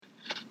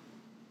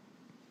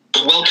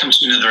So welcome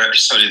to another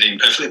episode of the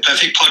Imperfectly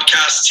Perfect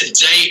podcast.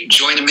 Today,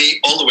 joining me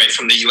all the way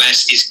from the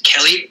US is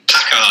Kelly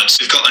Packard.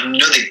 We've got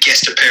another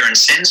guest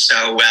appearance in,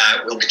 so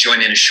we'll be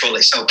joining us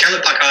shortly. So Kelly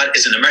Packard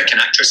is an American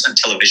actress and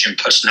television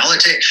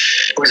personality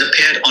who has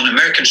appeared on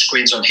American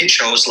screens on hit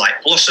shows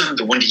like Blossom,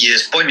 The Wonder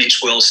Years, Boy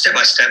Meets World, Step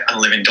by Step, and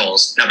Living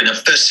Dolls, and having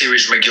her first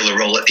series regular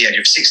role at the age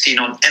of 16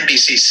 on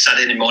NBC's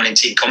Saturday morning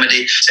teen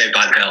comedy Saved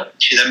by the Bell.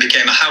 She then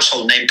became a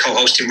household name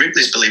co-hosting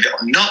Ripley's Believe It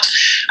or Not,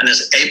 and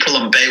as April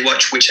on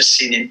Baywatch, which has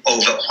seen in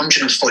over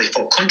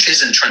 144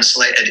 countries and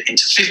translated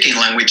into 15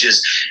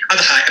 languages at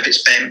the height of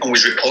its fame, and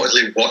was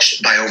reportedly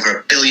watched by over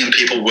 1 billion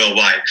people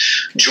worldwide.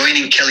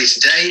 Joining Kelly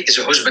today is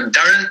her husband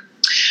Darren,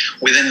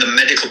 within the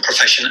medical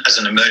profession as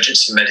an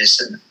emergency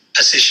medicine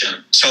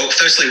physician. So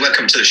firstly,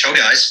 welcome to the show,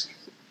 guys.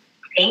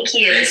 Thank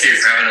you. Thank you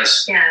for having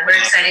us. Yeah, we're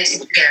excited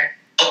to be here.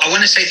 I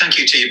want to say thank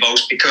you to you both,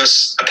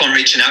 because upon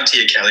reaching out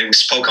to you, Kelly, we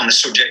spoke on a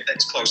subject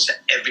that's close to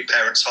every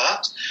parent's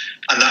heart,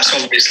 and that's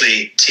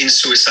obviously teen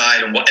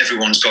suicide and what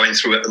everyone's going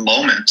through at the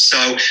moment. So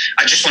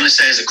I just want to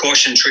say, as a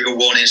caution, trigger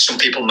warning, some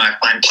people might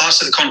find parts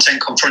of the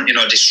content confronting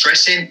or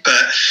distressing,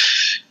 but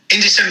in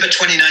December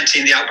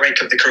 2019, the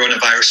outbreak of the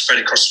coronavirus spread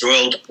across the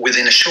world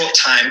within a short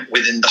time,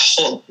 within the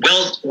whole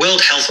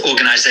World Health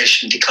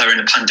Organization declaring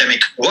a pandemic.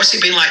 What's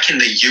it been like in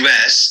the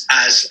US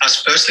as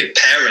firstly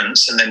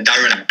parents, and then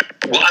Darren,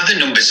 what have the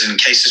numbers and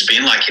cases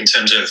been like in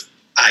terms of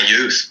our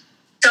youth?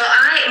 So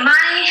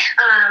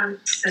my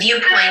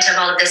viewpoint of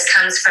all of this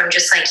comes from,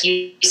 just like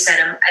you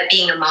said,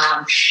 being a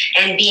mom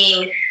and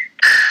being...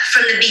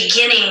 From the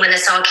beginning, when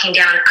this all came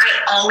down, I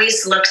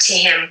always look to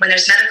him. When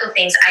there's medical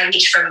things, I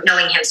reach from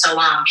knowing him so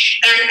long.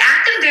 And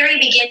at the very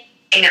beginning,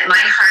 my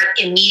heart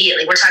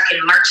immediately, we're talking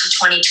March of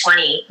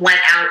 2020, went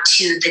out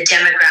to the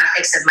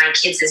demographics of my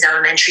kids'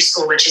 elementary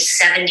school, which is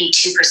 72%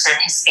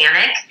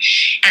 Hispanic.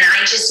 And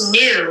I just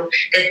knew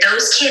that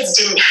those kids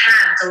didn't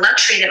have the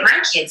luxury that my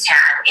kids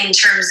had in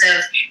terms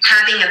of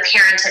having a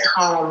parent at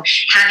home,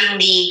 having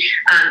the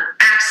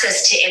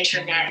access to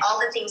internet, all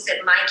the things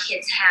that my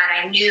kids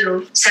had. I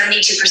knew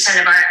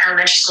 72% of our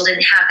elementary school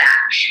didn't have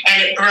that.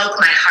 And it broke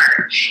my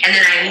heart. And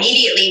then I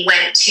immediately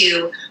went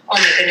to, oh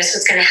my goodness,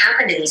 what's going to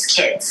happen to these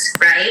kids,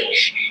 right?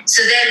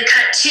 So then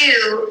cut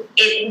to,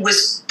 it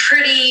was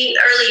pretty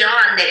early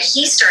on that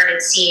he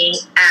started seeing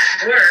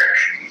at work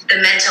the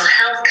mental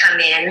health come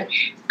in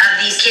of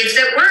these kids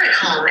that were at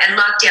home and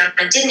locked down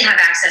and didn't have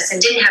access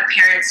and didn't have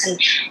parents. And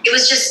it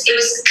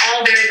was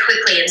all very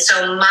quickly. And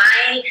so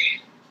my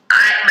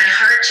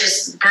heart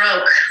just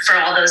broke for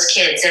all those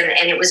kids,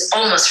 and it was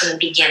almost from the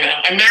beginning.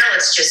 And now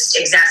it's just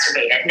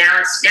exacerbated. Now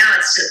it's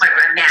to the point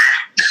where I'm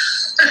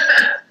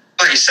mad.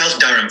 About yourself,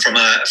 Darren, from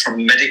a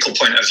medical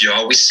point of view,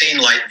 are we seeing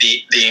like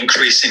the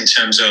increase in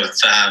terms of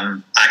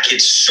our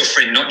kids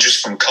suffering not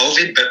just from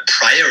COVID, but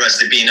prior? Has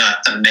there been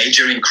a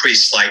major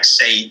increase, like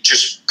say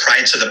just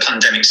prior to the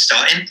pandemic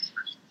starting?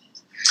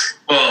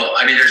 Well,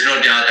 I mean, there's no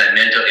doubt that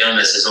mental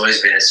illness has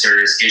always been a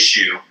serious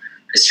issue,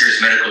 a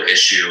serious medical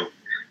issue.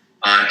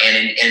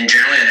 And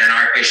generally in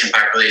our patient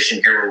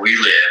population here where we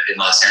live in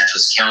Los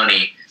Angeles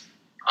County,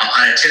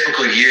 on a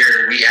typical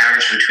year, we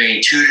average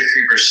between 2 to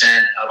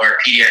 3% of our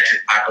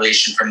pediatric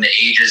population from the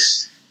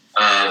ages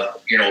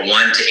of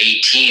 1 to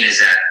 18 is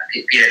that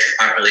pediatric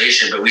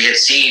population. But we had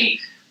seen,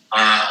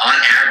 on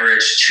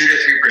average, 2 to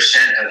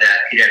 3% of that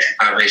pediatric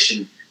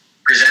population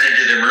presented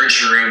to the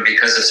emergency room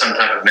because of some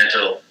type of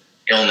mental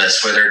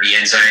illness, whether it be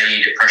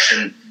anxiety,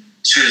 depression,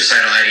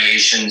 suicidal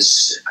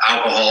ideations,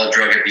 alcohol,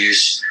 drug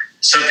abuse,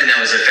 something that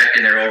was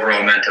affecting their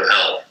overall mental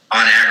health.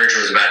 On average, it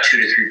was about 2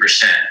 to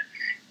 3%.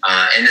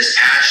 In this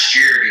past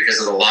year, because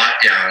of the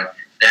lockdown,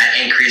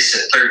 that increased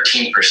to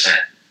 13%.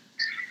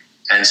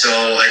 And so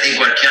I think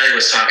what Kelly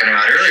was talking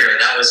about earlier,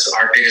 that was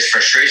our biggest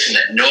frustration,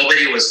 that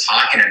nobody was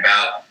talking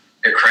about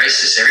the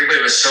crisis.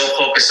 Everybody was so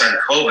focused on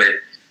COVID.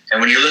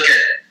 And when you look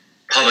at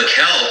public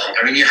health,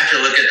 I mean, you have to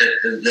look at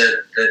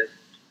the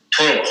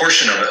total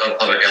portion of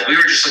public health. We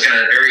were just looking at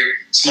a very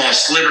small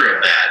sliver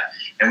of that.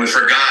 And we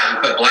forgot,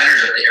 we put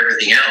blinders up to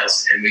everything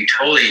else. And we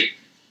totally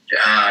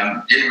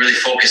didn't really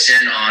focus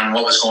in on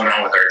what was going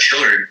on with our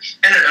children.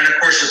 And of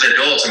course with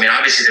adults, I mean,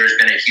 obviously there's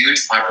been a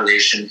huge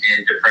population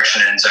in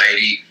depression and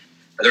anxiety.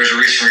 There was a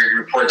recent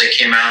report that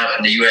came out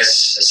in the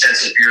U.S.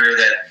 Census Bureau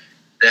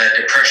that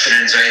depression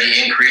and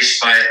anxiety increased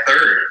by a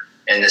third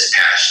in this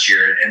past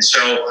year. And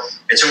so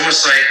it's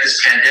almost like this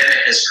pandemic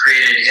has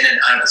created in and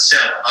of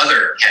itself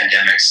other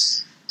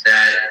pandemics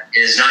that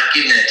is not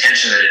getting the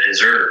attention that it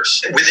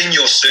deserves. Within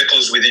your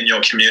circles, within your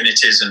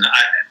communities, and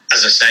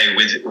as I say,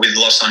 with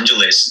Los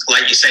Angeles,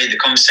 like you say, the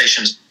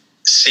conversations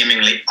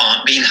seemingly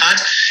aren't being had.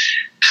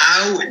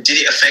 How did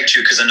it affect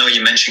you? Because I know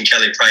you mentioned,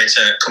 Kelly, prior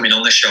to coming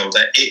on the show,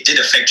 that it did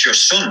affect your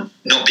son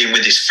not being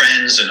with his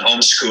friends and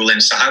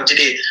homeschooling. So how did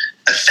it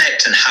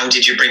affect, and how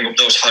did you bring up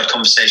those hard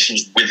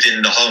conversations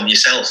within the home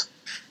yourself?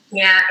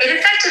 Yeah, it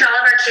affected all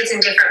of our kids in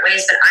different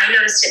ways, but I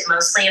noticed it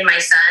mostly in my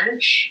son. And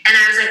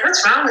I was like,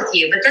 what's wrong with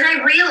you? But then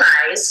I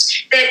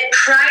realized that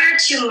prior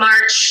to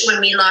March,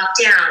 when we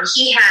locked down,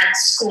 he had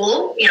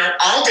school,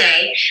 all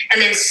day, and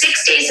then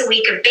 6 days a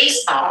week of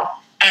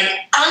baseball. And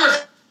all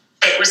of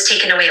it it was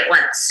taken away at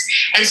once.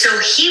 And so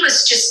he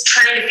was just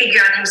trying to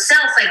figure out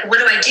himself, like, what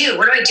do I do?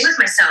 What do I do with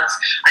myself?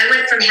 I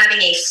went from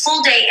having a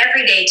full day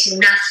every day to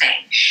nothing.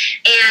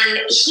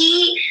 And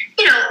he,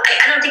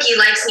 I don't think he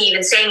likes me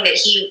even saying that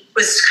he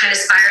was kind of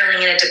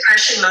spiraling in a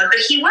depression mode, but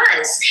he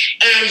was.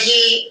 And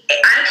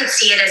I could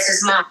see it as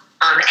his mom.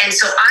 And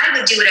so I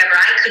would do whatever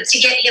I could to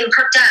get him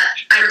perked up,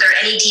 either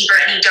any deeper,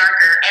 any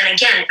darker. And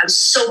again, I'm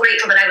so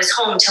grateful that I was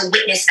home to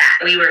witness that.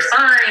 We were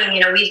fine.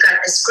 We've got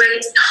this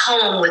great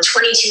home with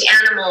 22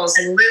 animals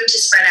and room to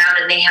spread out,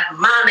 and they have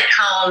mom at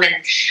home. And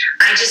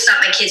I just thought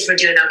my kids were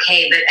doing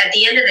okay. But at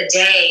the end of the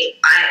day,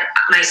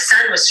 my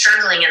son was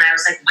struggling, and I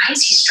was like, why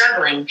is he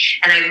struggling?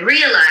 And I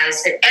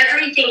realized that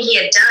everything he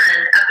had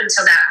done up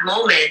until that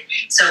moment,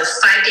 so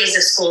 5 days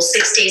of school,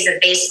 6 days of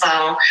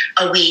baseball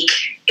a week,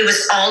 it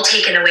was all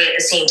taken away at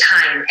the same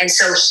time. And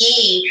so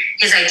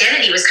his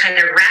identity was kind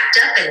of wrapped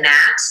up in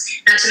that.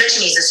 Not to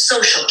mention he's a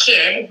social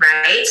kid,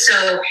 right?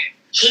 So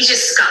he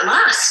just got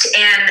lost.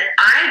 And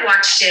I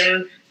watched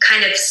him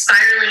kind of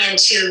spiraling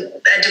into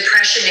a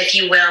depression, if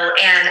you will.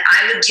 And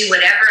I would do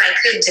whatever I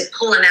could to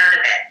pull him out of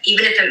it,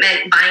 even if it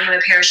meant buying him a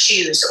pair of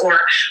shoes or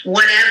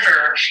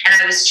whatever. And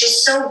I was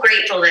just so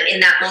grateful that in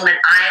that moment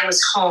I was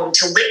home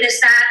to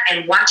witness that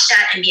and watch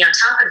that and be on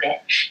top of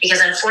it. Because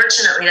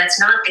unfortunately, that's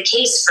not the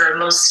case for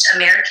most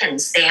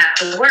Americans. They have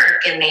to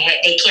work, and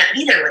they can't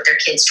be there with their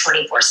kids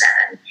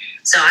 24/7.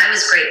 So I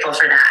was grateful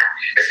for that.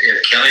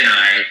 If Kelly and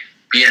I,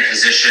 being a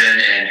physician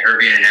and her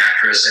being an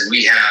actress, and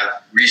we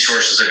have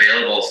resources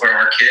available for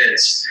our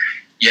kids,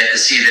 yet to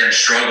see them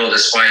struggle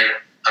despite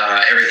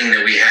everything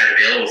that we had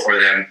available for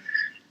them,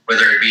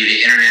 whether it be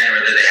the internet,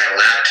 whether they had a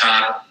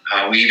laptop,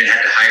 we even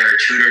had to hire a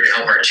tutor to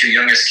help our two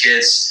youngest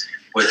kids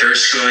with their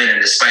schooling,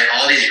 and despite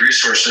all these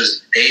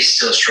resources, they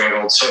still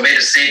struggled. So it made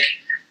us think,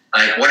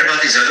 like, what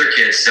about these other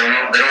kids? They don't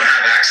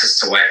have access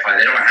to Wi-Fi.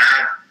 They don't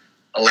have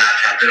a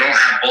laptop. They don't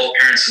have both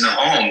parents in the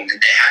home, and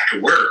they have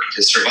to work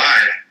to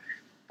survive.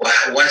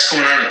 What's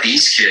going on with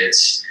these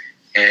kids?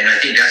 And I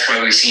think that's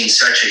why we've seen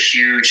such a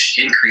huge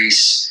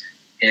increase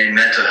in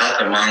mental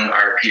health among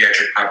our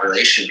pediatric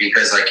population,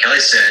 because like Kelly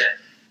said,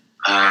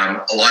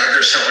 a lot of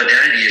their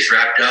self-identity is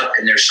wrapped up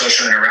in their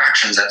social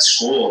interactions at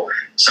school.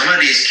 Some of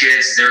these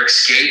kids, their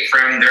escape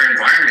from their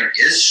environment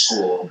is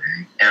school.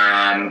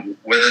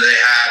 Whether they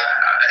have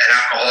an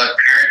alcoholic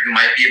parent who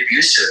might be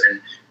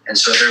abusive, and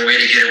so their way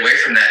to get away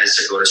from that is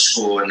to go to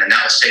school, and then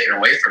that was taken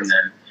away from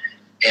them.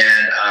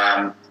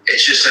 And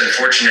it's just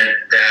unfortunate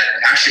that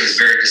actually it was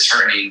very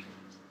disheartening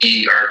to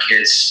see our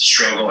kids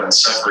struggle and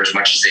suffer as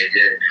much as they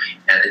did.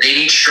 And they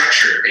need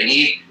structure. They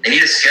need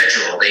a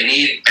schedule. They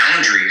need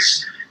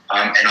boundaries.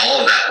 And all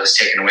of that was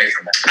taken away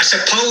from them. I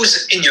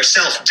suppose in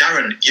yourself,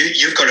 Darren,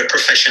 you've got a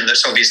profession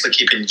that's obviously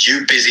keeping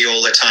you busy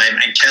all the time,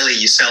 and Kelly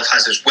yourself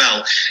has as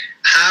well.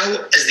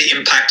 How has the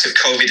impact of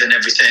COVID and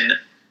everything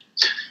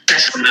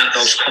on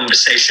those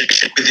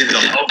conversations within the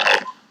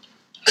home?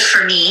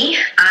 For me,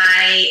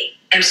 I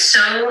am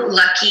so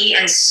lucky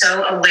and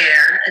so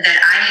aware that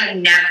I have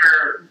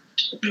never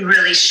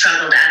really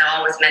struggled at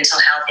all with mental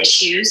health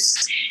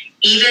issues.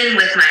 Even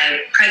with my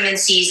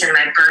pregnancies and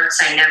my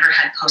births, I never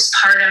had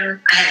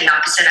postpartum. I had the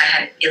opposite. I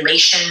had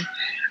elation.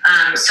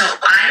 So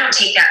I don't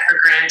take that for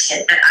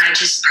granted, that I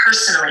just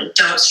personally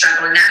don't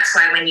struggle. And that's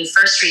why when you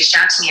first reached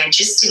out to me, I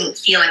just didn't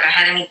feel like I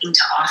had anything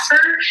to offer,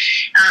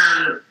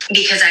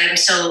 because I am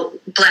so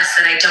blessed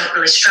that I don't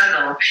really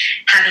struggle.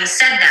 Having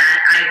said that,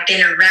 I've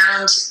been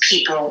around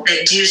people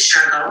that do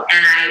struggle,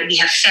 and we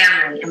have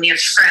family and we have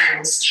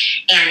friends,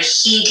 and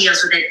he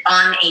deals with it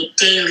on a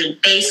daily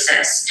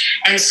basis.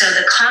 And so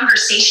the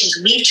conversations,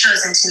 we've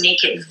chosen to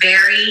make it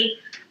very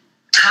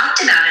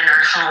talked about in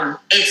our home.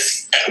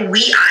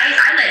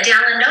 I let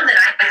Dallin know that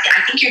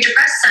I think you're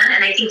depressed, son,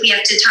 and I think we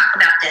have to talk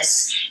about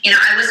this.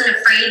 I wasn't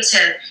afraid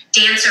to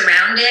dance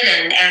around it,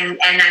 and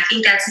I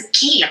think that's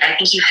key. I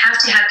think you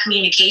have to have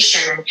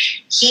communication, and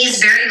he's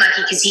very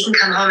lucky because he can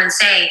come home and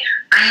say,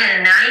 I had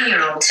a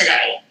 9-year-old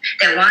today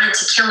that wanted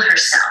to kill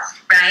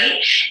herself,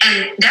 right?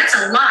 And that's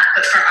a lot,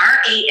 but for our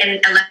 8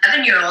 and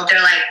 11-year-old,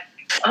 they're like,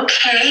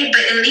 okay,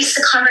 but at least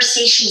the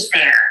conversation's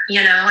there,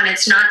 and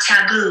it's not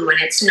taboo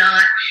and it's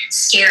not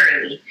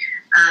scary.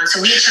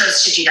 So we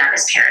chose to do that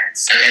as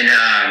parents. And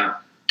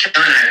Kelly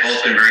and I have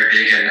both been very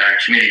big in our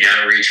community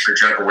outreach for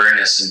drug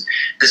awareness, and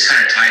this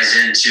kind of ties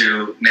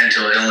into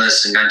mental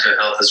illness and mental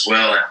health as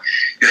well. And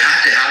you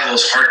have to have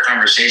those hard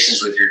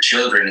conversations with your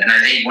children. And I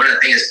think one of the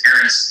things as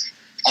parents,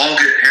 all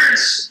good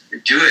parents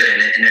do it,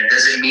 and it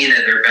doesn't mean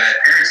that they're bad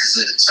parents.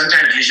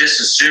 Sometimes you just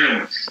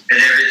assume that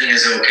everything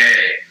is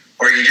okay,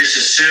 or you just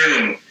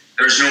assume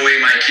there's no way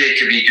my kid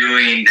could be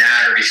doing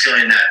that or be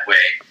feeling that way.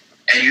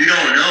 And you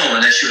don't know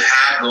unless you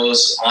have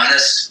those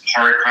honest,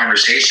 hard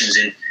conversations.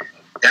 And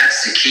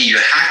that's the key. You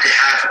have to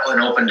have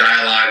an open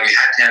dialogue. You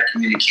have to have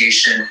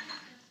communication.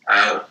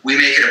 We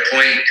make it a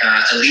point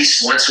at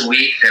least once a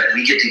week that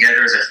we get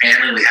together as a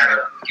family. We have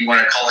if you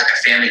want to call it like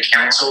a family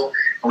council,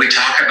 and we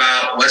talk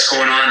about what's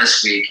going on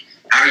this week.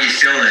 How are you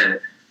feeling?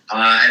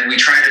 And we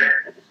try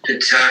to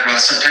talk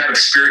about some type of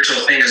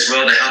spiritual thing as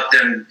well to help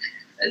them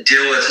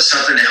deal with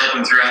something to help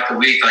them throughout the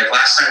week. Like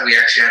last night, we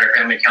actually had our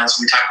family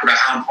council. We talked about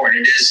how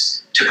important it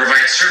is to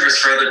provide service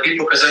for other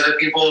people because other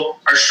people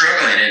are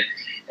struggling,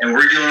 and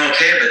we're doing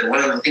okay. But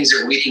one of the things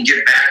that we can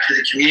give back to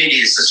the community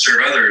is to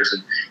serve others.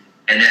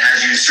 And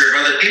as you serve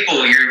other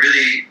people, you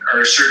really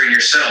are serving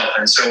yourself.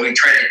 And so we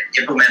try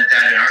to implement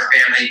that in our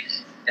family.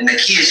 And the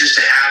key is just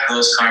to have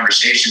those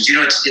conversations. You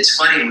know, it's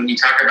funny when you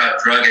talk about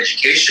drug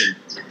education.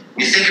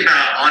 You think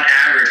about, on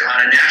average,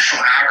 on a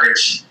national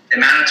average, the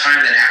amount of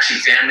time that actually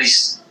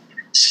families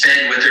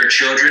spend with their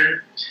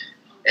children.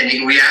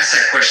 And we ask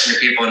that question to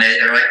people, and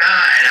they're like,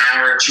 an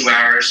hour, 2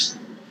 hours.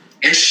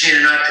 Interesting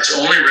enough, it's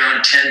only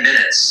around 10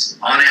 minutes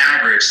on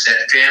average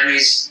that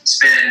families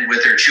spend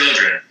with their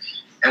children.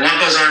 And what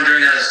goes on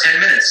during those 10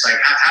 minutes? Like,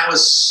 how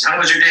was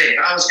your day?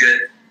 I was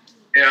good.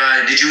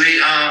 Did you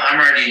eat? I'm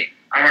already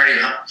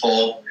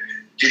full.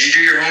 Did you do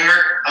your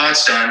homework? Oh,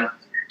 it's done.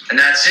 And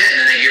that's it. And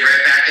then they get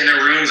right back in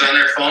their rooms on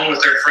their phone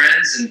with their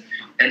friends.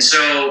 And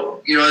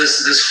so, you know,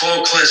 this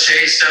whole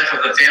cliche stuff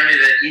of the family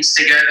that eats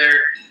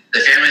together, the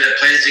family that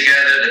plays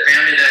together, the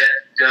family that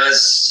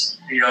does,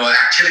 you know,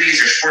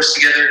 activities or sports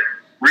together,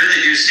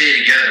 really do stay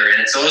together.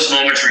 And it's those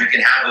moments where you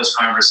can have those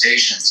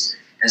conversations.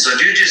 And so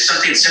do just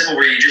something simple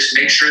where you just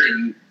make sure that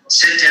you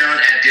sit down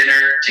at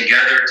dinner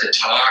together to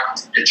talk,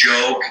 to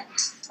joke,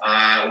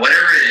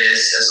 whatever it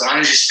is, as long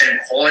as you spend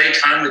quality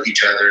time with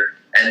each other.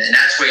 And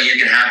that's where you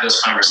can have those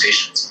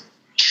conversations.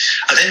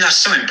 I think that's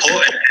so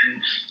important,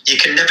 and you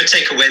can never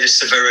take away the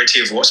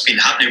severity of what's been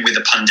happening with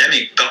the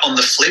pandemic. But on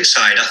the flip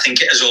side, I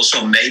think it has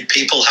also made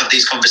people have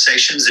these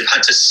conversations. They've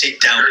had to sit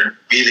down and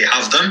really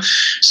have them.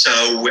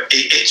 So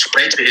it's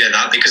great to hear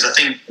that, because I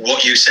think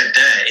what you said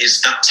there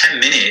is that 10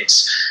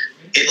 minutes,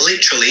 it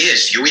literally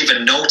is. You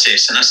even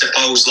notice, and I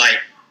suppose, like,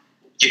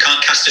 you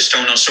can't cast a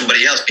stone on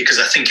somebody else, because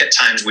I think at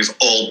times we've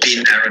all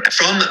been there.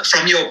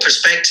 From your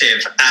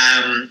perspective,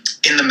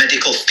 in the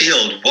medical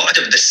field, what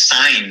are the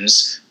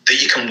signs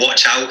that you can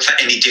watch out for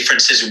any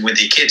differences with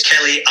your kids?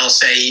 Kelly, I'll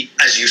say,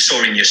 as you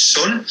saw in your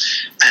son,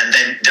 and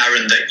then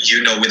Darren, that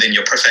you know within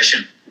your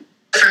profession.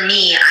 For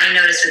me, I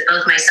noticed with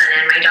both my son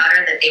and my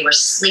daughter that they were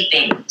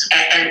sleeping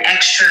an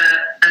extra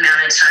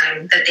amount of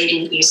time that they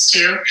didn't used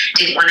to,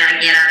 didn't want to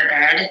get out of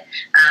bed.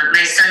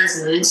 My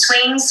son's mood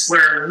swings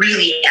were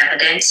really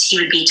evident. He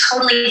would be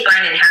totally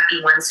fine and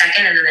happy one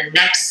second, and then the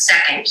next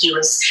second he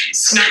was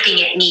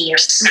snapping at me or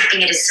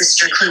snapping at his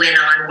sister. Clue in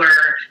on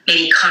were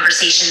maybe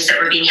conversations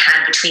that were being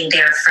had between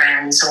their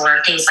friends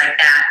or things like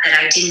that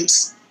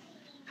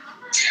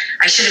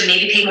I should have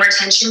maybe paid more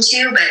attention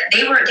to, but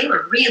they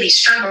were really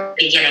struggling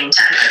beginning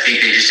to. I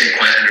think they just didn't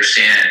quite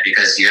understand,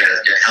 because you had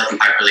a healthy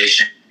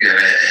population, you have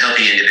a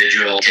healthy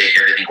individual, take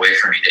everything away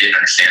from you. They didn't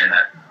understand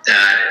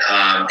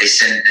that they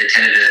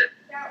tended to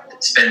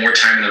spend more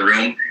time in the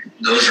room.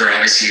 Those are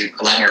obviously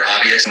a lot more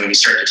obvious when you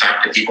start to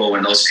talk to people,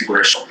 when those people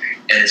are,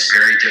 and it's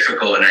very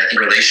difficult. And I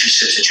think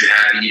relationships that you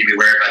have, you need to be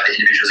aware about the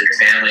individuals in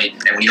your family.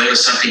 And when you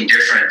notice something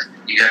different,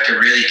 you have to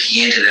really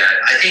key into that.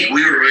 I think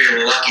we were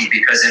really lucky,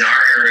 because in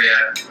our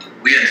area,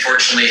 we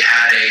unfortunately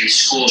had a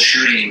school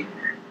shooting.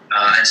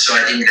 And so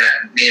I think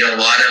that made a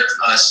lot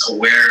of us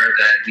aware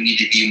that we need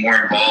to be more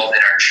involved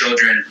in our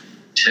children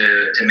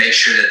to make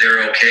sure that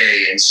they're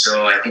okay. And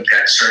so I think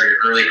that started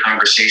early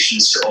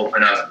conversations to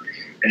open up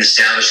and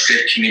establish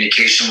good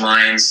communication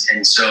lines.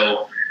 And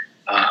so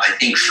I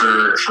think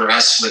for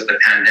us with the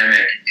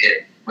pandemic,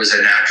 it was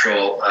a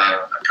natural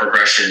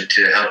progression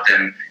to help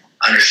them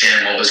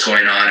understand what was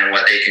going on and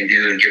what they can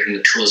do, and give them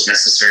the tools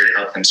necessary to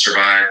help them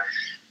survive.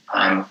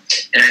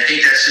 And I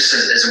think that's just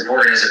as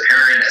important as a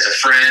parent, as a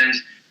friend,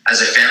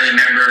 as a family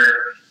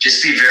member.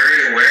 Just be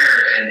very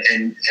aware,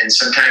 and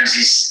sometimes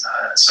these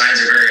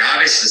signs are very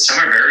obvious, but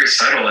some are very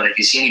subtle. And if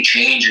you see any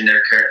change in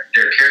their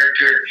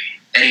character,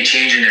 any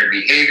change in their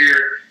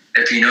behavior,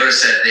 if you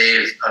notice that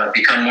they've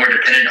become more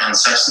dependent on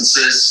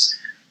substances,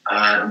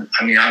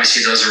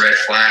 obviously those are red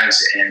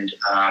flags. And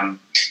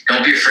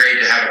don't be afraid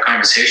to have a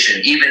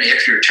conversation, even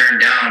if you're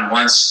turned down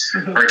once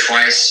or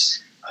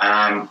twice.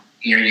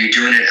 You're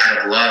doing it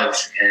out of love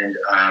and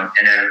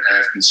out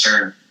of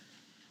concern.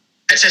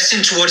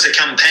 Attesting towards the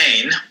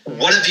campaign,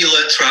 what have you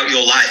learned throughout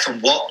your life, and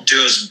what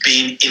does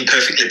being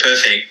imperfectly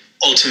perfect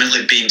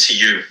ultimately mean to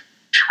you?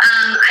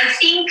 I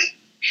think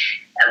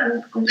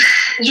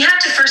you have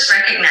to first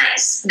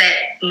recognize that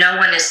no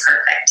one is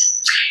perfect.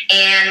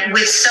 And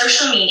with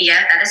social media,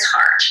 that is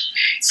hard.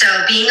 So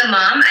being a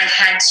mom, I've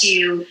had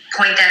to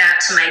point that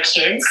out to my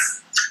kids,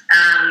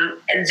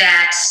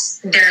 that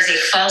there's a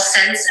false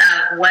sense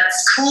of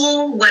what's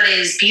cool, what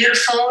is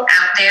beautiful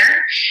out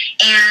there.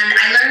 And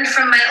I learned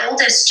from my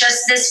oldest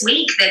just this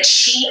week that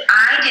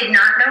I did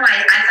not know,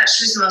 I thought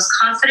she was the most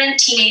confident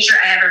teenager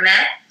I ever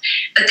met,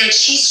 but that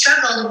she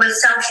struggled with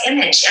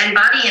self-image and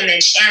body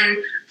image. And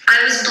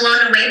I was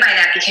blown away by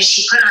that, because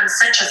she put on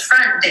such a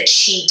front that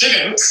she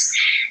didn't.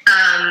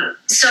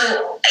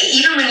 So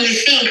even when you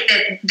think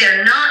that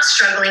they're not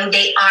struggling,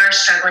 they are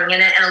struggling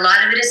in it. And a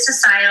lot of it is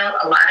societal.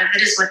 A lot of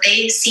it is what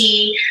they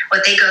see,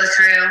 what they go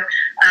through.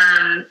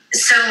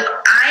 So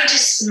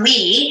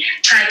we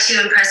try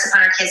to impress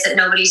upon our kids that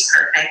nobody's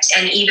perfect,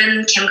 and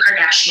even Kim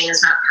Kardashian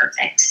is not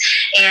perfect.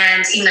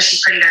 And even though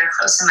she's pretty darn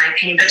close in my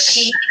opinion, but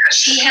she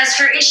has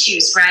her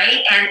issues,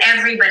 right? And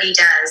everybody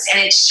does,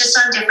 and it's just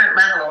on different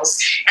levels.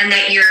 And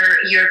that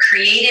you're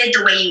created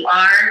the way you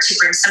are to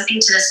bring something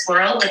to this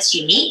world that's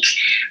unique.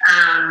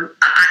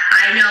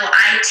 I know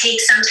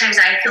sometimes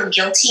I feel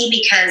guilty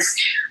because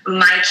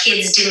my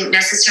kids didn't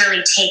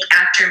necessarily take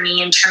after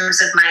me in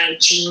terms of my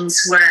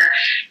genes, where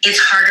it's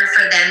harder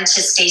for them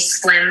to stay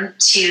slim,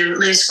 to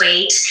lose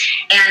weight.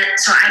 And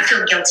so I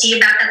feel guilty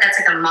about that. That's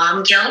like a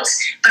mom guilt.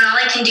 But all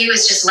I can do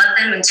is just love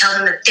them and tell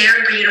them that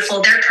they're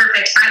beautiful, they're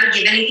perfect. I would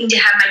give anything to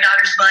have my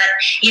daughter's butt,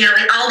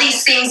 and all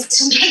these things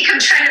to make them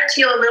try to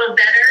feel a little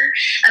better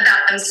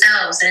about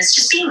themselves. And it's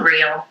just being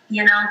real,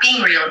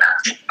 being real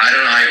about it. I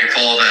don't know how you can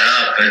follow that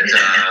up, but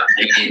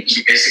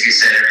he basically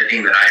said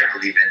everything that I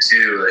believe in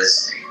too,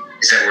 is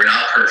that we're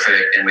not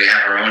perfect and we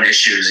have our own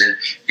issues. And,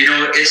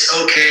 it's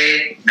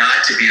okay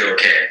not to be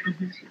okay.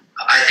 Mm-hmm.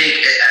 I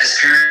think as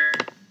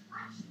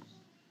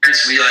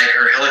parents, we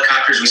are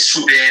helicopters, we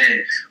swoop in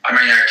and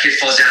our kid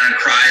falls down and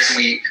cries and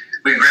we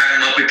grab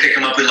them up, we pick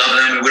them up, we love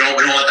them, and we don't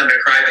want them to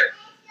cry, but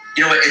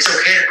you know what? It's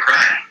okay to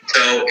cry.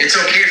 So it's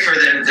okay for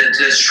them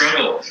to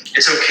struggle.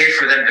 It's okay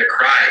for them to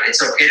cry.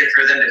 It's okay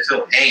for them to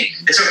feel pain.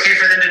 It's okay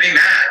for them to be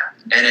mad.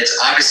 And it's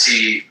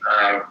obviously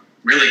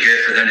really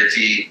good for them to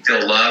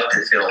feel loved,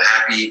 to feel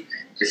happy,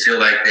 to feel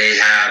like they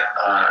have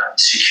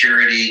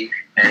security,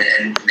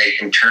 and they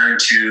can turn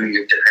to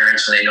the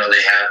parents when they know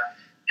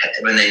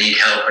when they need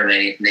help or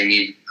they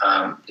need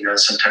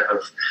some type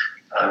of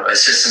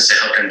assistance to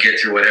help them get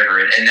through whatever.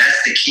 And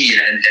that's the key.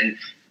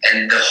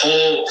 And the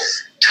whole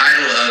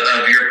title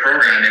of your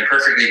program,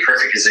 Imperfectly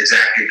Perfect, is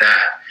exactly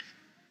that.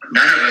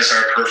 None of us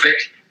are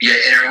perfect, yet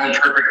in our own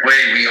perfect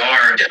way we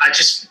are. I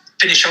just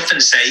finish off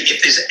and say,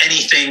 if there's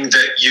anything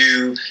that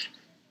you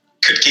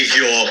could give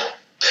your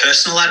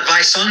personal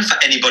advice on for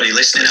anybody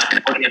listening,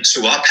 our audience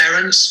who are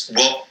parents,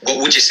 what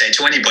would you say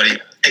to anybody?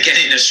 Again,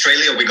 in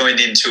Australia, we're going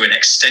into an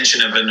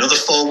extension of another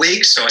 4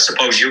 weeks, so I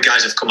suppose you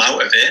guys have come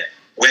out of it.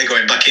 We're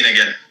going back in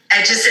again.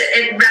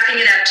 Wrapping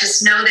it up,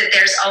 just know that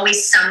there's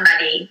always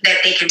somebody that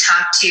they can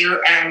talk to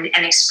and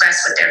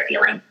express what they're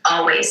feeling,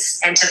 always,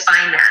 and to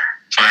find that.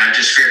 I'm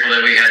just grateful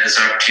that we had this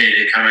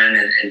opportunity to come in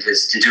and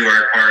to do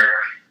our part.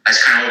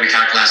 That's kind of what we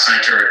talked last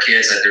night to our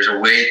kids, that there's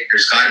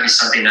got to be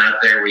something out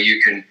there where you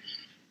can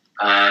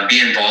be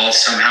involved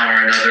somehow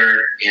or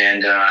another.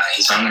 And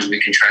as long as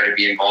we can try to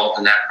be involved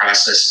in that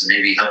process and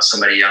maybe help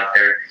somebody out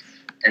there.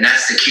 And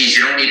that's the key.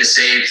 You don't need to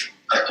save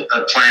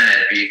a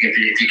planet. If you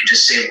can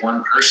just save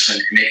one person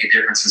and make a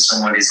difference in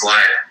somebody's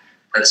life,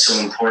 that's so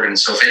important.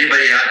 So if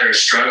anybody out there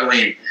is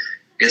struggling,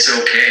 it's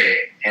okay.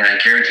 And I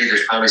guarantee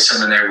there's probably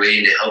someone there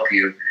waiting to help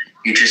you.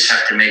 You just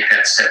have to make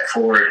that step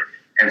forward.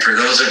 And for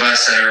those of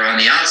us that are on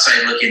the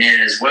outside looking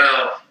in as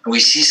well, and we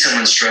see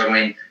someone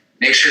struggling,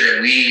 make sure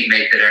that we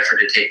make that effort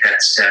to take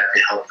that step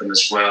to help them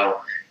as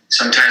well.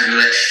 Sometimes we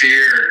let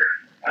fear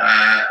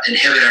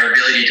inhibit our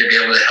ability to be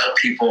able to help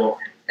people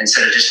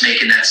instead of just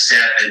making that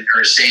step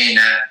or saying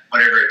that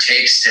whatever it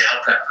takes to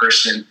help that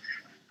person.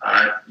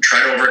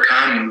 Try to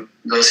overcome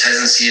those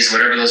hesitancies,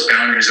 whatever those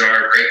boundaries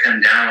are, break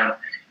them down,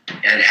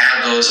 and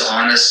have those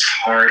honest,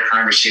 hard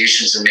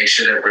conversations and make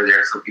sure that we're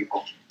there for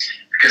people.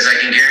 Because I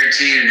can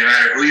guarantee you, no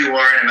matter who you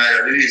are, no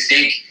matter who you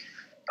think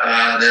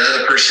the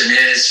other person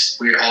is,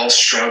 we all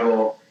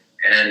struggle.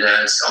 And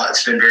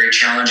it's been very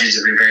challenging.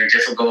 It's been very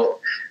difficult.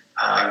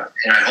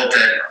 And I hope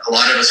that a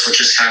lot of us will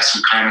just have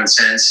some common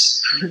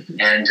sense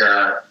and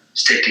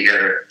stick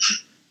together.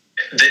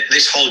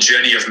 This whole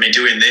journey of me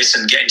doing this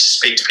and getting to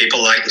speak to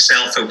people like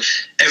yourself, who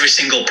every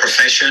single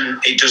profession,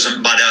 it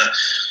doesn't matter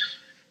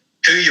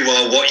who you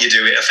are, what you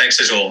do, it affects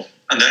us all.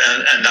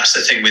 And that's the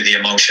thing with the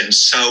emotions.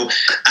 So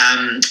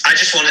I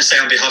just want to say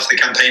on behalf of the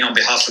campaign, on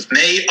behalf of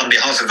me, on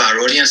behalf of our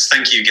audience,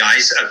 thank you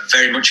guys. I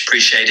very much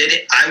appreciated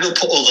it. I will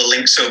put all the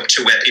links up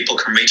to where people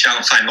can reach out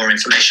and find more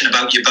information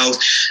about you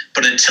both.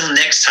 But until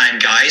next time,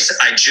 guys,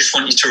 I just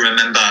want you to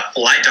remember,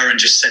 like Darren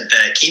just said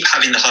there, keep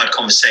having the hard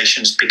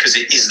conversations, because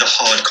it is the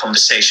hard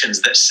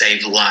conversations that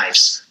save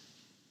lives.